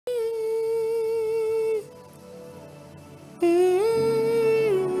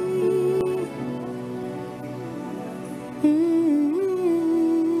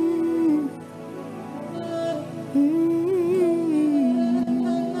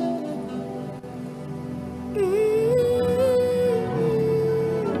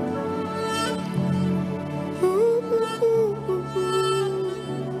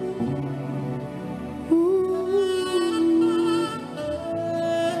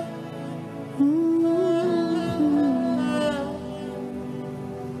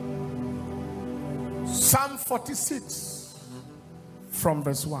46 from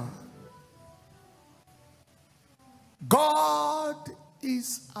verse 1. God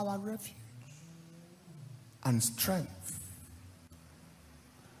is our refuge and strength,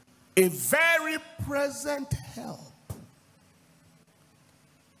 a very present help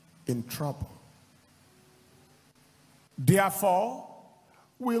in trouble. Therefore,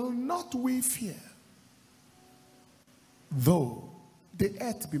 will not we fear, though the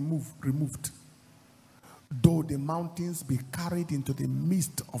earth be removed, though the mountains be carried into the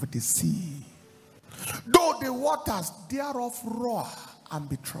midst of the sea, though the waters thereof roar and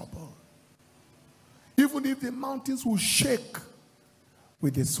be troubled, even if the mountains will shake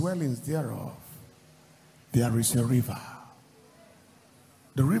with the swellings thereof, there is a river,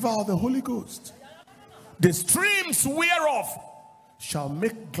 the river of the Holy Ghost, the streams whereof shall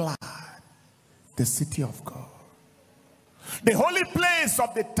make glad the city of God, the holy place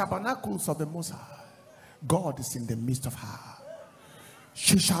of the tabernacles of the Most High. God is in the midst of her.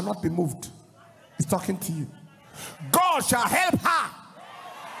 She shall not be moved. He's talking to you. God shall help her.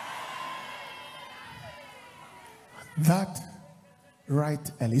 That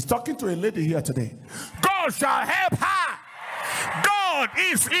right, Ellie. He's talking to a lady here today. God shall help her. God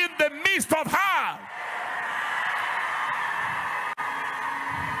is in the midst of her.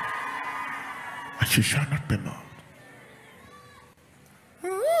 And she shall not be moved.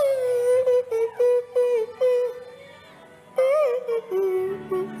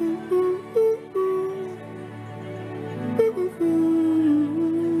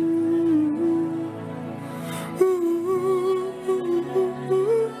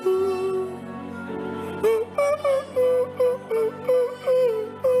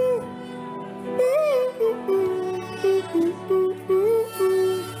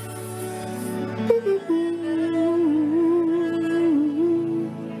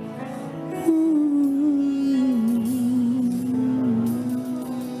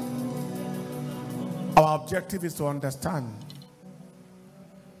 Our objective is to understand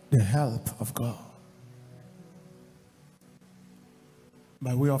the help of God.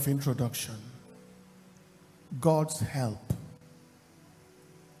 By way of introduction, God's help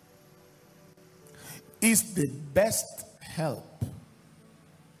is the best help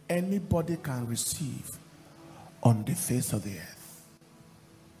anybody can receive on the face of the earth.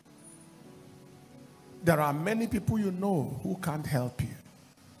 There are many people you know who can't help you.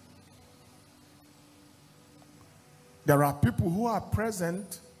 There are people who are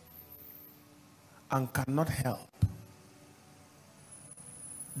present and cannot help.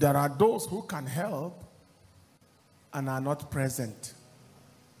 There are those who can help and are not present.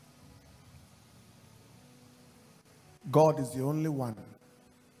 God is the only one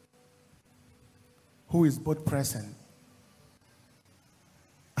who is both present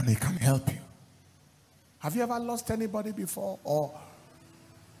and he can help you. Have you ever lost anybody before, or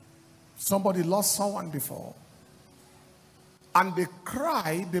somebody lost someone before? And the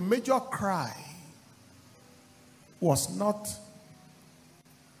cry, the major cry, was not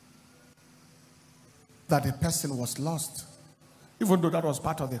that the person was lost, even though that was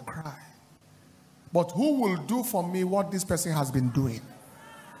part of the cry. But who will do for me what this person has been doing?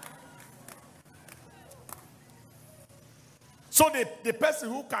 So the person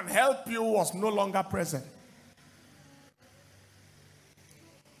who can help you was no longer present.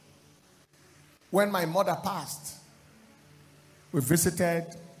 When my mother passed, we visited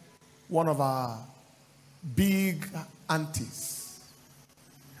one of our big aunties.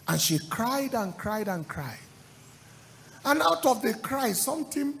 And she cried and cried and cried. And out of the cry,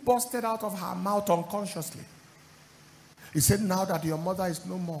 something busted out of her mouth unconsciously. He said, now that your mother is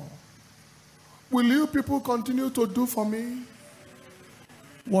no more, will you people continue to do for me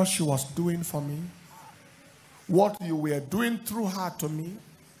what she was doing for me? What you were doing through her to me?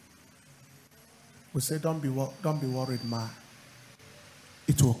 We said, don't be worried, ma.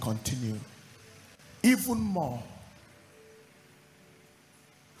 It will continue even more.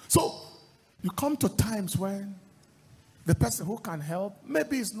 So you come to times when the person who can help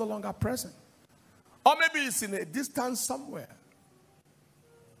maybe is no longer present, or maybe it's in a distance somewhere,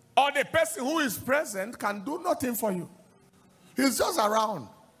 or the person who is present can do nothing for you. He's just around.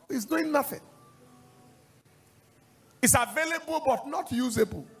 He's doing nothing. It's available but not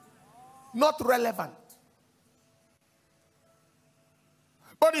usable, not relevant.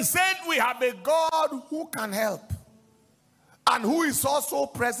 But he said we have a God who can help and who is also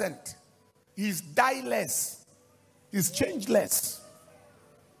present. He's die-less. He's changeless.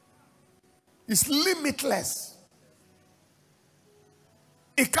 He's limitless.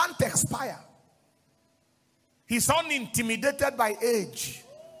 He can't expire. He's unintimidated by age,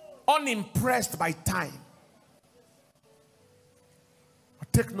 unimpressed by time.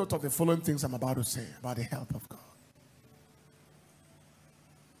 Take note of the following things I'm about to say about the help of God.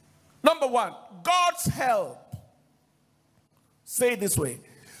 Number one, God's help. Say it this way.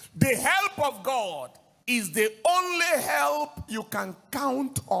 The help of God is the only help you can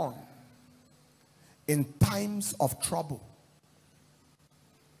count on in times of trouble.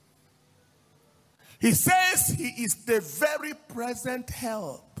 He says he is the very present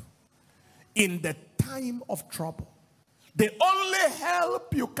help in the time of trouble. The only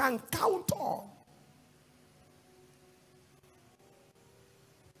help you can count on.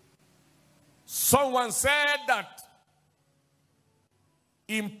 Someone said that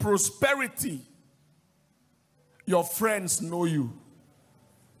in prosperity, your friends know you.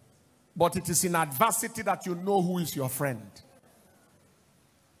 But it is in adversity that you know who is your friend.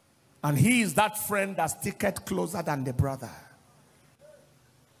 And he is that friend that sticketh closer than the brother.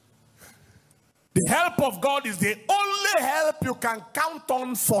 The help of God is the only help you can count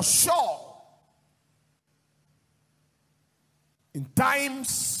on for sure in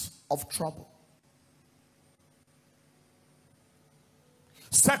times of trouble.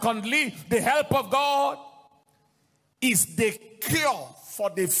 Secondly, the help of God is the cure for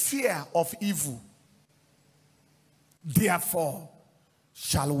the fear of evil. Therefore,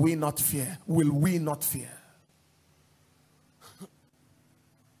 shall we not fear? Will we not fear?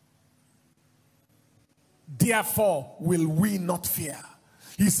 Therefore, will we not fear?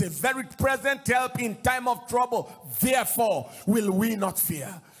 He's a very present help in time of trouble. Therefore, will we not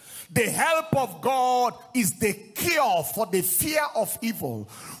fear? The help of God is the cure for the fear of evil.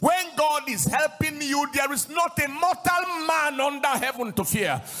 When God is helping you, there is not a mortal man under heaven to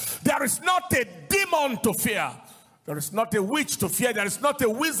fear. There is not a demon to fear. There is not a witch to fear. There is not a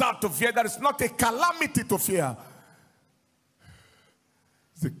wizard to fear. There is not a calamity to fear.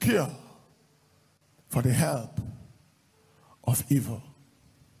 It's the cure for the help of evil.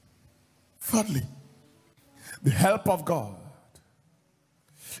 Thirdly, the help of God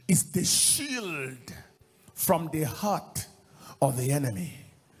is the shield from the hurt of the enemy.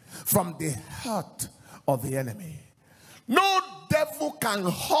 From the hurt of the enemy. No devil can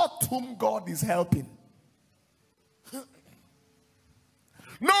hurt whom God is helping.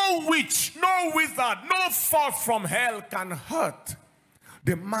 No witch, no wizard, no force from hell can hurt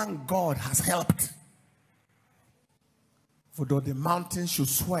the man God has helped. For though the mountains should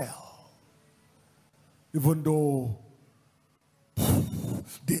swell, even though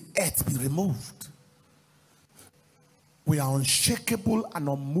the earth be removed, we are unshakable and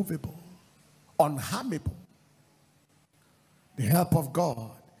unmovable, unharmable. The help of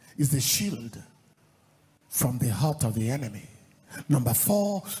God is the shield from the heart of the enemy. Number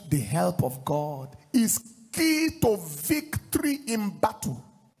 4, the help of God is key to victory in battle.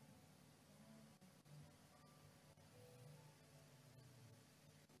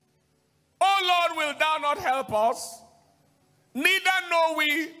 Oh Lord, will thou not help us? Neither know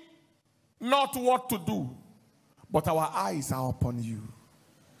we not what to do, but our eyes are upon you.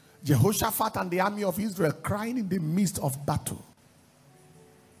 Jehoshaphat and the army of Israel crying in the midst of battle.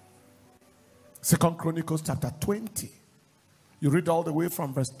 2 Chronicles chapter 20. You read all the way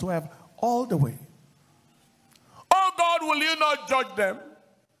from verse 12, all the way. Oh God, will you not judge them?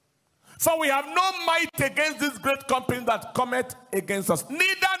 For we have no might against this great company that cometh against us.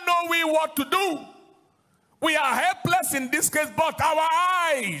 Neither know we what to do. We are helpless in this case, but our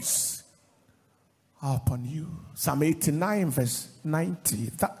eyes are upon you. Psalm 89 verse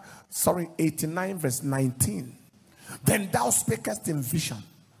 90. 89 verse 19. Then thou spakest in vision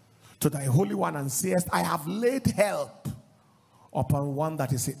to thy Holy One and sayest, I have laid help upon one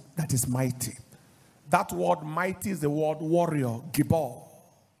that is mighty. That word mighty is the word warrior, Gibor.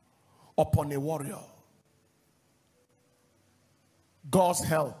 Upon a warrior. God's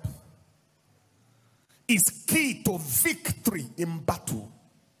help is key to victory in battle.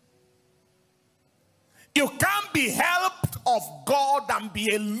 You can't be helped of God and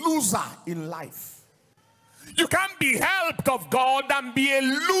be a loser in life. You can't be helped of God and be a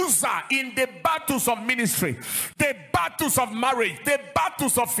loser in the battles of ministry, the battles of marriage, the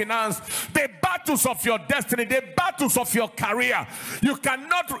battles of finance, the battles of your destiny, the battles of your career. You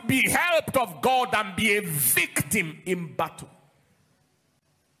cannot be helped of God and be a victim in battle.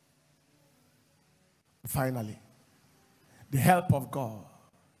 Finally, the help of God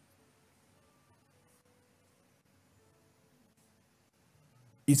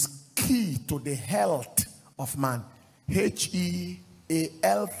is key to the health of man. Health.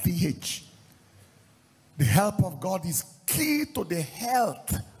 The help of God is key to the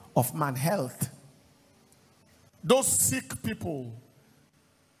health of man. Health. Those sick people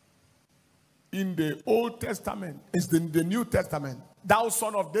in the Old Testament, in the New Testament, Thou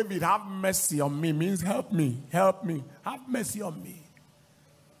son of David, have mercy on me, means help me, have mercy on me.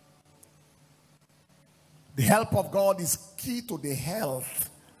 The help of God is key to the health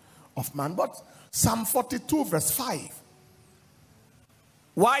of man. But Psalm 42 verse 5.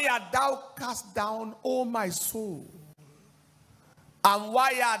 Why art thou cast down, O my soul? And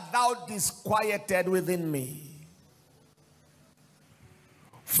why art thou disquieted within me?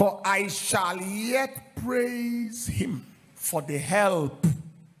 For I shall yet praise him for the help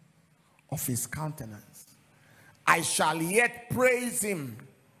of his countenance. I shall yet praise him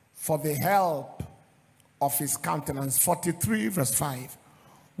for the help of his countenance. 43 verse 5.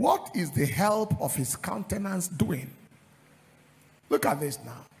 What is the help of his countenance doing? Look at this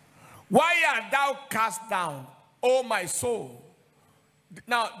now. Why art thou cast down, O my soul?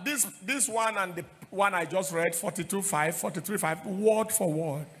 Now, this one and the one I just read, 42:5, 43:5, word for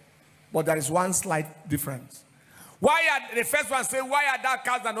word. But there is one slight difference. The first one says, why art thou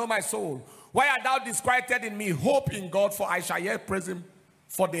cast down, O my soul? Why art thou disquieted in me? Hope in God, for I shall yet praise him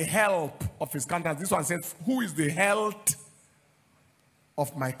for the help of his countenance. This one says, who is the health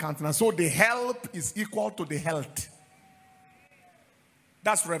of my countenance? So the help is equal to the health.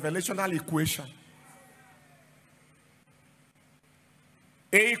 That's revelational equation.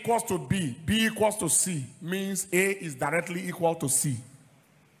 A equals to B, B equals to C, means A is directly equal to C.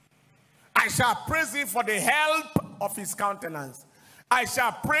 I shall praise him for the help of his countenance. I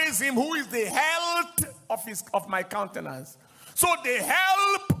shall praise him who is the health of my countenance. So the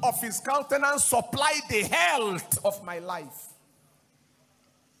help of his countenance supply the health of my life.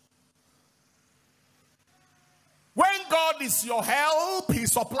 When God is your help, he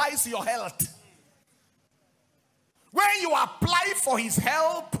supplies your health. When you apply for his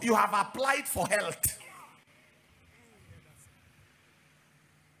help, you have applied for health.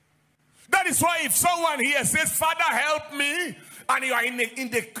 That is why if someone here says, Father, help me, and you are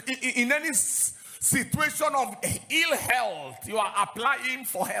in any situation of ill health, you are applying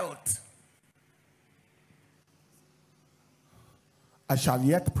for health. I shall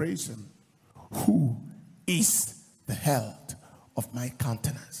yet praise him who is the health of my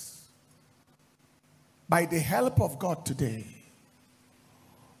countenance. By the help of God today,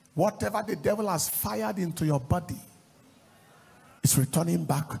 whatever the devil has fired into your body is returning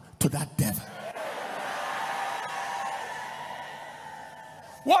back to that devil.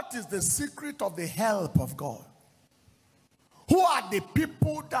 What is the secret of the help of God? Who are the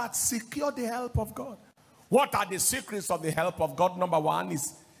people that secure the help of God? What are the secrets of the help of God? Number one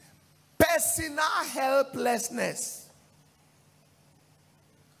is personal helplessness.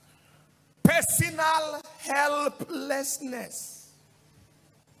 Personal helplessness.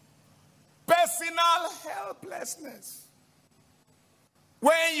 Personal helplessness.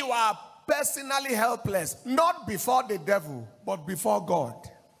 When you are personally helpless, not before the devil, but before God,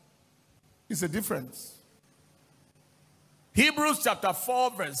 it's a difference. Hebrews chapter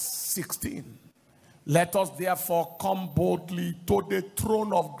 4 verse 16. Let us therefore come boldly to the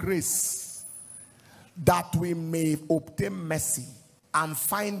throne of grace, that we may obtain mercy and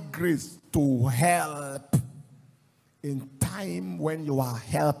find grace to help in time when you are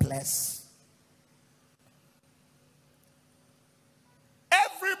helpless.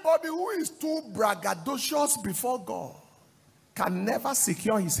 Everybody who is too braggadocious before God can never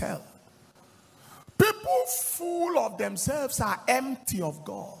secure his help. People full of themselves are empty of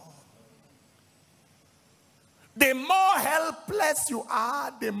God. The more helpless you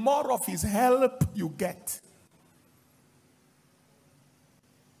are, the more of his help you get.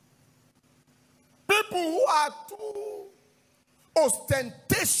 People who are too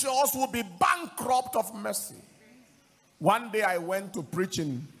ostentatious will be bankrupt of mercy. One day I went to preach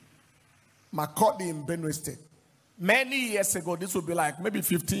in Makurdi in Benue State. Many years ago, this would be like maybe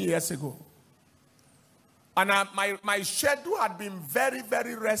 15 years ago. And my schedule had been very,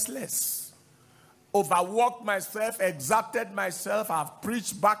 very restless. Overworked myself, exerted myself. I've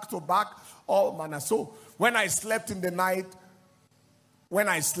preached back to back, all manner. So when I slept in the night,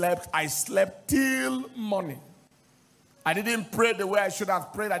 I slept till morning. I didn't pray the way I should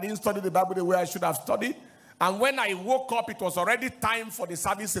have prayed. I didn't study the Bible the way I should have studied. And when I woke up, it was already time for the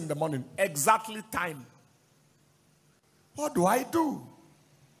service in the morning. Exactly time. What do?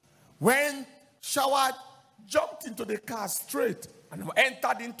 When showered, jumped into the car straight and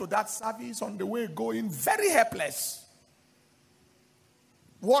entered into that service on the way going, very helpless.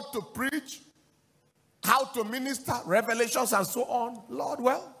 What to preach, how to minister, revelations and so on. Lord,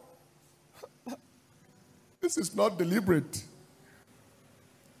 well, this is not deliberate.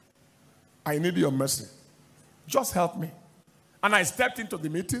 I need your mercy. Just help me. And I stepped into the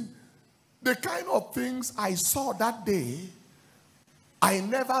meeting. The kind of things I saw that day I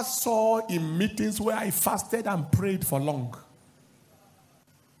never saw in meetings where I fasted and prayed for long.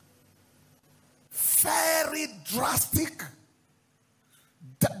 Very drastic,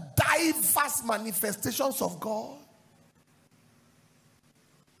 diverse manifestations of God.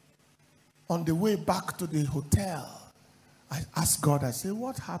 On the way back to the hotel, I asked God, I said,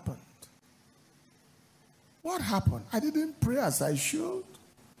 what happened? What happened? I didn't pray as I should.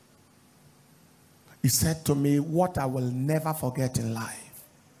 He said to me, what I will never forget in life.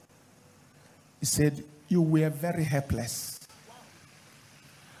 He said, you were very helpless.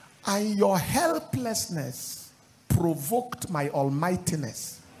 And your helplessness provoked my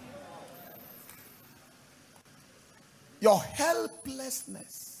almightiness. Your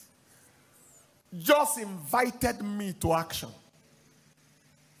helplessness just invited me to action.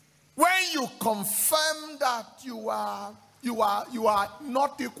 When you confirm that you are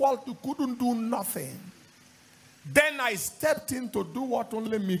not equal, you couldn't do nothing, then I stepped in to do what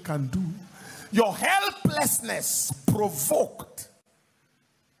only me can do. Your helplessness provoked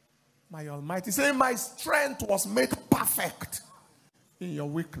my Almighty. Say, my strength was made perfect in your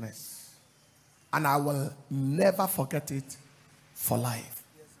weakness. And I will never forget it for life.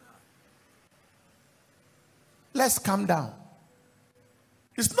 Let's calm down.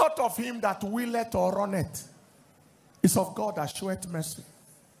 It's not of him that willeth or runneth. It's of God that showeth mercy.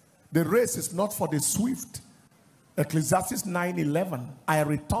 The race is not for the swift. Ecclesiastes 9:11. I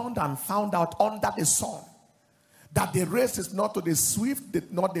returned and found out under the sun that the race is not to the swift,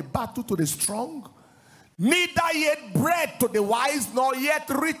 not the battle to the strong, neither yet bread to the wise, nor yet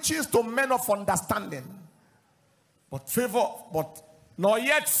riches to men of understanding. Nor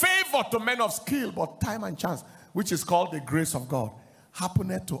yet favor to men of skill, but time and chance, which is called the grace of God,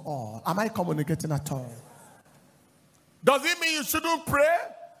 happeneth to all. Am I communicating at all? Does it mean you shouldn't pray?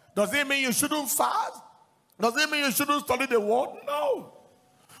 Does it mean you shouldn't fast? Does it mean you shouldn't study the word? No.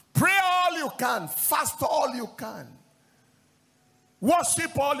 Pray all you can. Fast all you can.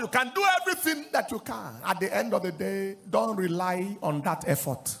 Worship all you can. Do everything that you can. At the end of the day, don't rely on that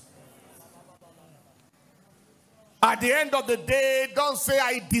effort. At the end of the day, don't say,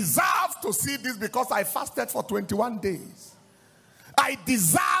 I deserve to see this because I fasted for 21 days. I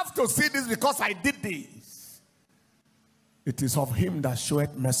deserve to see this because I did this. It is of him that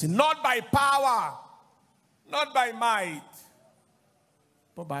showeth mercy. Not by power, not by might,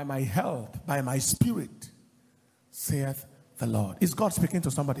 but by my help, by my spirit, saith the Lord. Is God speaking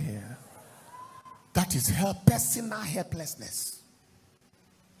to somebody here? That is personal helplessness.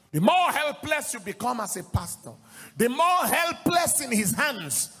 The more helpless you become as a pastor, the more helpless in his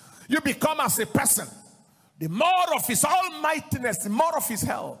hands you become as a person, the more of his almightiness, the more of his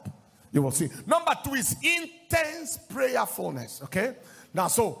help you will see. Number 2 is intense prayerfulness. Okay? Now,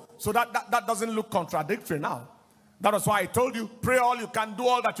 so that doesn't look contradictory now. That is why I told you, pray all you can, do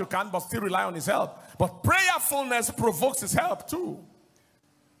all that you can, but still rely on his help. But prayerfulness provokes his help too.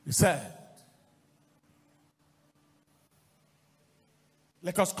 He said,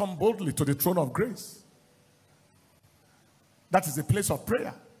 let us come boldly to the throne of grace. That is the place of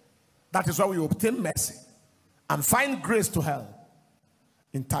prayer. That is where we obtain mercy and find grace to help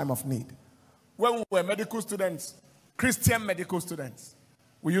in time of need. When we were medical students, Christian medical students,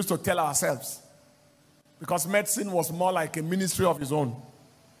 we used to tell ourselves, because medicine was more like a ministry of its own,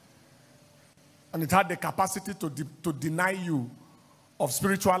 and it had the capacity to deny you of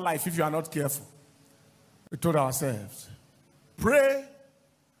spiritual life if you are not careful. We told ourselves, pray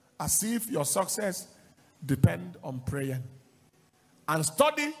as if your success depends on praying, and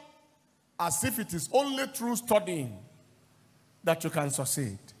study as if it is only through studying that you can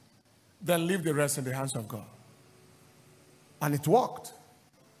succeed. Then leave the rest in the hands of God. And it worked.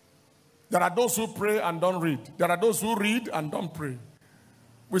 There are those who pray and don't read. There are those who read and don't pray.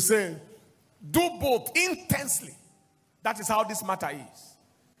 We say, do both intensely. That is how this matter is.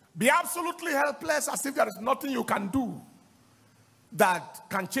 Be absolutely helpless as if there is nothing you can do that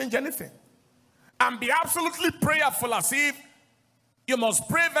can change anything. And be absolutely prayerful as if you must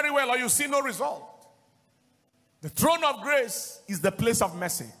pray very well or you see no result. The throne of grace is the place of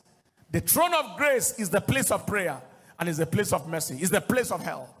mercy. The throne of grace is the place of prayer and is the place of mercy. Is the place of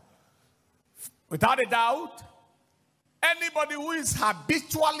help. Without a doubt, anybody who is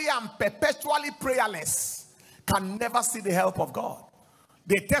habitually and perpetually prayerless can never see the help of God.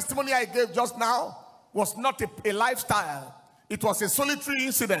 The testimony I gave just now was not a lifestyle. It was a solitary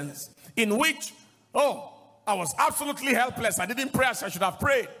incident in which, I was absolutely helpless. I didn't pray as I should have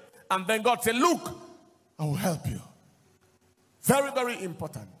prayed. And then God said, look, I will help you. Very, very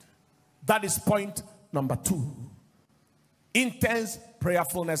important. That is point number 2. Intense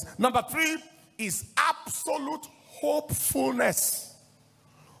prayerfulness. Number 3 is absolute hopefulness.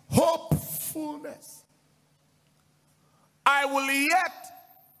 hopefulness. I will yet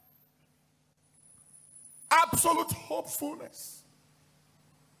absolute hopefulness.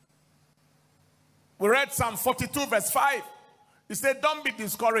 We read Psalm 42 verse 5. He said, don't be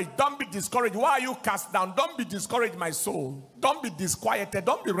discouraged. Don't be discouraged. Why are you cast down? Don't be discouraged, my soul. Don't be disquieted.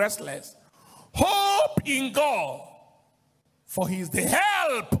 Don't be restless. Hope in God, for he is the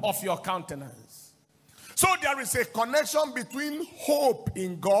help of your countenance. So there is a connection between hope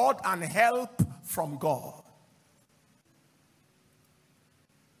in God and help from God.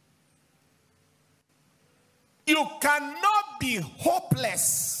 You cannot be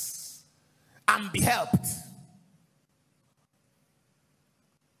hopeless and be helped.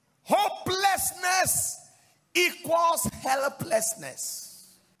 Hopelessness equals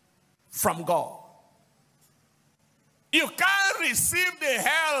helplessness from God. You can't receive the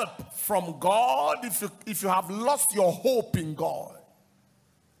help from God if you have lost your hope in God.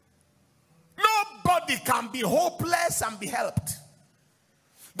 Nobody can be hopeless and be helped.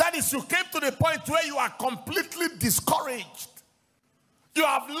 That is, you came to the point where you are completely discouraged. You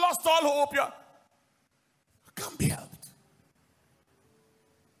have lost all hope. You can't be helped.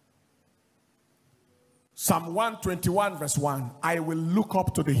 Psalm 121 verse 1. I will look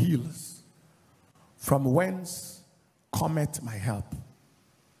up to the hills, from whence cometh my help.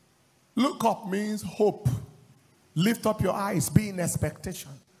 Look up means hope. Lift up your eyes, be in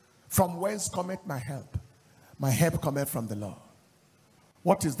expectation. From whence cometh my help? My help cometh from the Lord.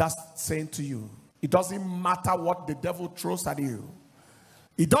 What is that saying to you? It doesn't matter what the devil throws at you.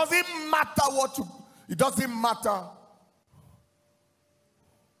 It doesn't matter it doesn't matter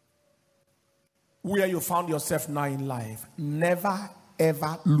where you found yourself now in life. Never,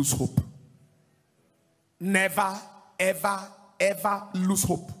 ever lose hope. Never, ever, ever lose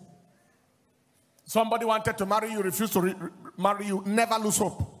hope. Somebody wanted to marry you, refused to marry you. Never lose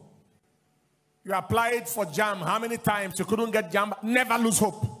hope. You applied for JAM. How many times you couldn't get JAM? Never lose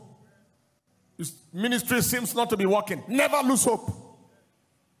hope. This ministry seems not to be working. Never lose hope.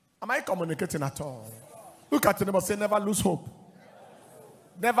 Am I communicating at all? Look at your neighbor, say never lose hope.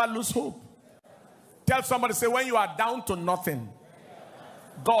 Never lose hope. Tell somebody, say when you are down to nothing,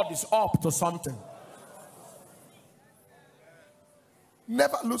 God is up to something.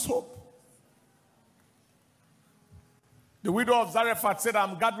 Never lose hope. The widow of Zarephath said,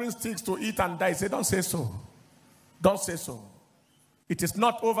 I'm gathering sticks to eat and die. He said, don't say so. Don't say so. It is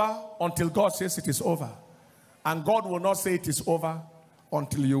not over until God says it is over. And God will not say it is over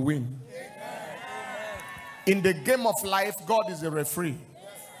until you win. In the game of life, God is a referee.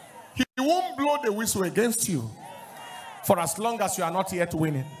 He won't blow the whistle against you for as long as you are not yet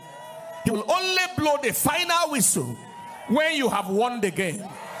winning. He will only blow the final whistle when you have won the game.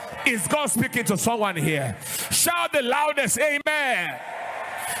 Is God speaking to someone here? Shout the loudest, amen.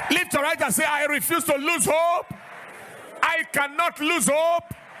 Lift your right and say, I refuse to lose hope. I cannot lose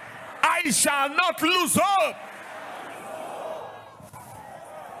hope. I shall not lose hope.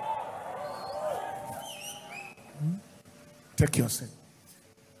 Take your seat.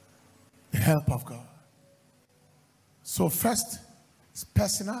 The help of God. So first, it's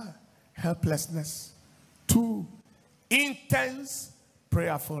personal helplessness. 2, intense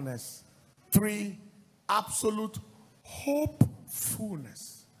prayerfulness. 3, absolute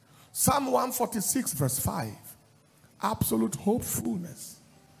hopefulness. Psalm 146 verse 5. Absolute hopefulness.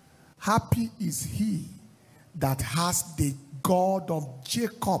 Happy is he that has the God of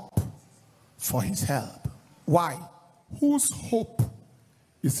Jacob for his help. Why? Whose hope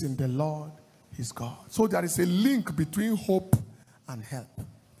is in the Lord his God. So there is a link between hope and help.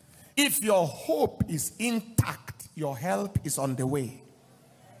 If your hope is intact, your help is on the way.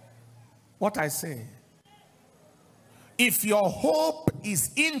 What I say? If your hope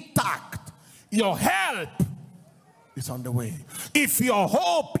is intact, your help is on the way. If your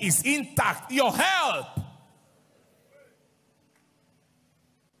hope is intact, your help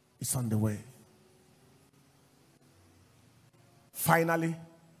is on the way. Finally,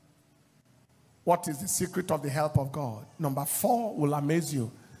 what is the secret of the help of God? Number 4 will amaze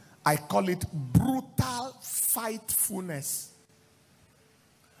you. I call it brutal fightfulness.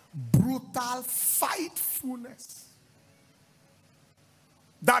 Brutal fightfulness.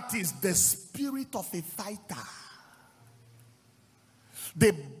 That is the spirit of a fighter.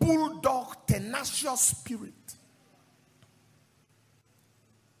 The bulldog, tenacious spirit.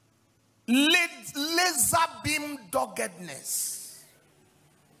 Laser beam doggedness.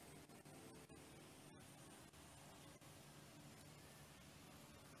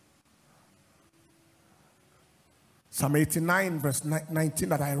 Psalm 89 verse 19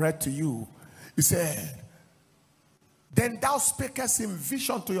 that I read to you. He said, Then thou spakest in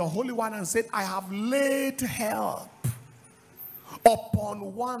vision to your Holy One and said, I have laid help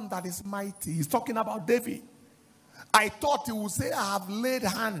upon one that is mighty. He's talking about David. I thought he would say, I have laid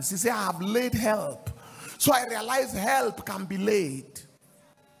hands. He said, I have laid help. So I realized help can be laid.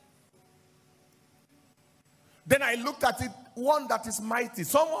 Then I looked at it, one that is mighty.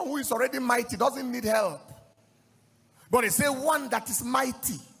 Someone who is already mighty doesn't need help. But he said, one that is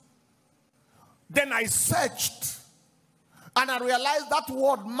mighty. Then I searched. And I realized that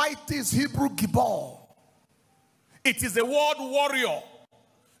word mighty is Hebrew gibor. It is the word warrior.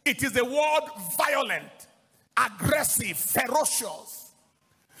 It is the word violent, aggressive, ferocious.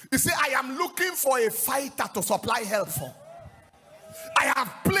 You see, I am looking for a fighter to supply help for. I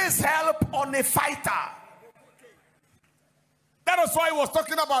have placed help on a fighter. That was why he was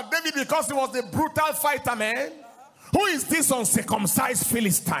talking about David, because he was a brutal fighter, man. Who is this uncircumcised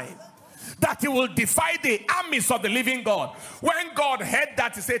Philistine that he will defy the armies of the living God? When God heard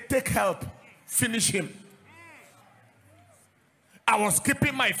that, he said, take help, finish him. I was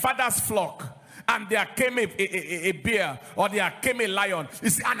keeping my father's flock, and there came a bear, or there came a lion. You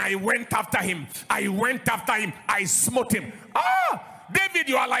see, and I went after him. I went after him. I smote him. Ah, David,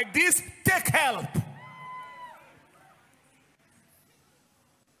 you are like this. Take help.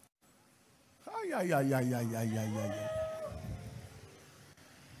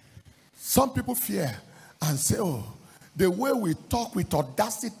 Some people fear and say, oh, the way we talk with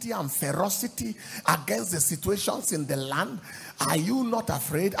audacity and ferocity against the situations in the land, are you not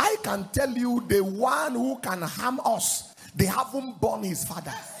afraid? I can tell you, the one who can harm us, they haven't born his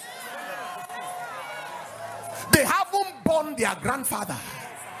father. They haven't born their grandfather.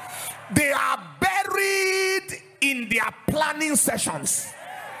 They are buried in their planning sessions.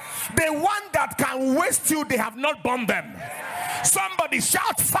 The one that can waste you, they have not born them. Somebody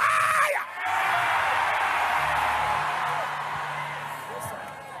shout fire!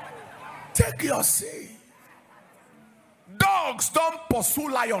 Take your seat. Dogs don't pursue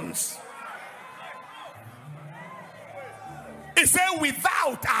lions. He said,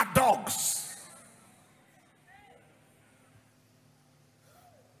 without our dogs.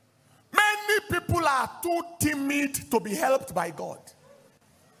 Many people are too timid to be helped by God.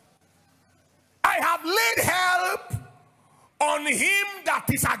 I have laid help on him that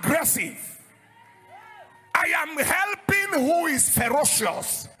is aggressive. I am helping who is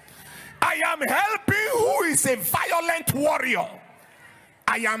ferocious. I am helping who is a violent warrior.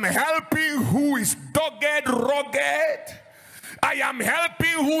 I am helping who is dogged, rugged. I am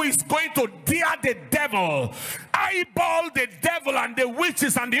helping who is going to dare the devil, eyeball the devil and the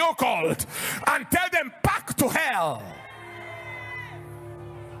witches and the occult, and tell them back to hell.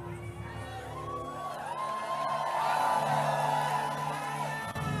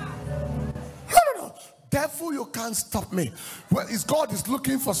 Devil, you can't stop me. Well, God is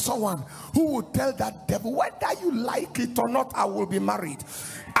looking for someone who will tell that devil, whether you like it or not, I will be married.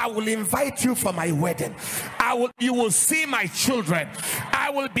 I will invite you for my wedding. You will see my children. I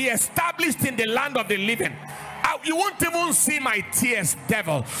will be established in the land of the living. You won't even see my tears,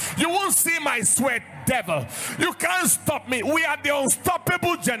 devil. You won't see my sweat, devil. You can't stop me. We are the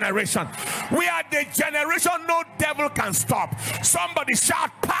unstoppable generation. We are the generation no devil can stop. Somebody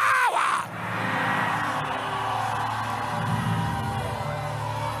shout power!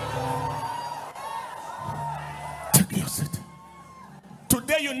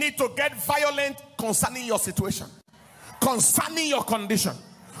 Today you need to get violent concerning your situation, concerning your condition,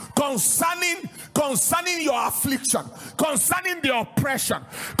 concerning your affliction, concerning the oppression,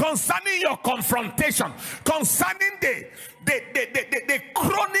 concerning your confrontation, concerning the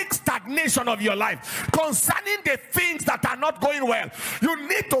chronic stagnation of your life, concerning the things that are not going well. You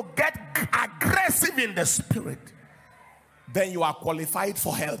need to get aggressive in the spirit. Then you are qualified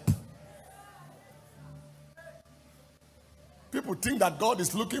for help. People think that God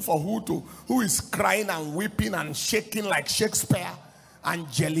is looking for who is crying and weeping and shaking like Shakespeare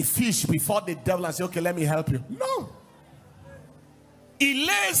and jellyfish before the devil and say, okay, let me help you. No. He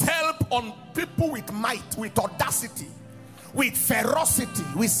lays help on people with might, with audacity, with ferocity,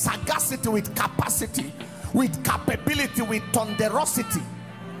 with sagacity, with capacity, with capability, with thunderosity.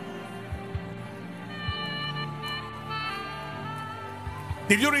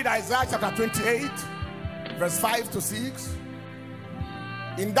 Did you read Isaiah chapter 28, verse 5 to 6?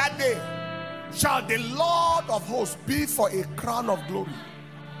 In that day shall the Lord of hosts be for a crown of glory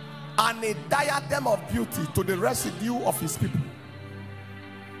and a diadem of beauty to the residue of his people,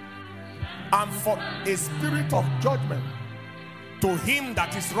 and for a spirit of judgment to him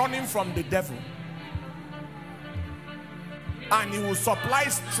that is running from the devil. And he will supply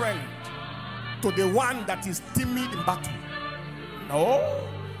strength to the one that is timid in battle. No.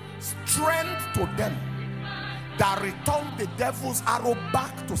 Strength to them that return the devil's arrow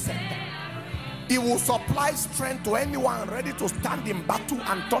back to sender. He will supply strength to anyone ready to stand in battle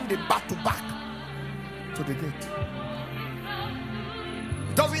and turn the battle back to the gate.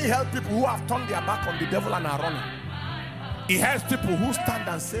 It doesn't help people who have turned their back on the devil and are running. It helps people who stand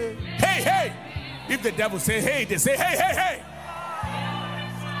and say, hey, hey. If the devil say, hey, they say, hey, hey, hey.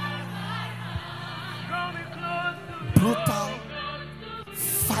 Brutal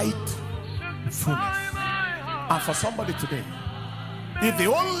fightfulness. And for somebody today, if the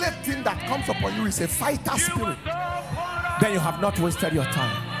only thing that comes upon you is a fighter spirit, then you have not wasted your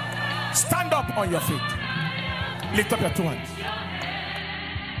time. Stand up on your feet. Lift up your two hands.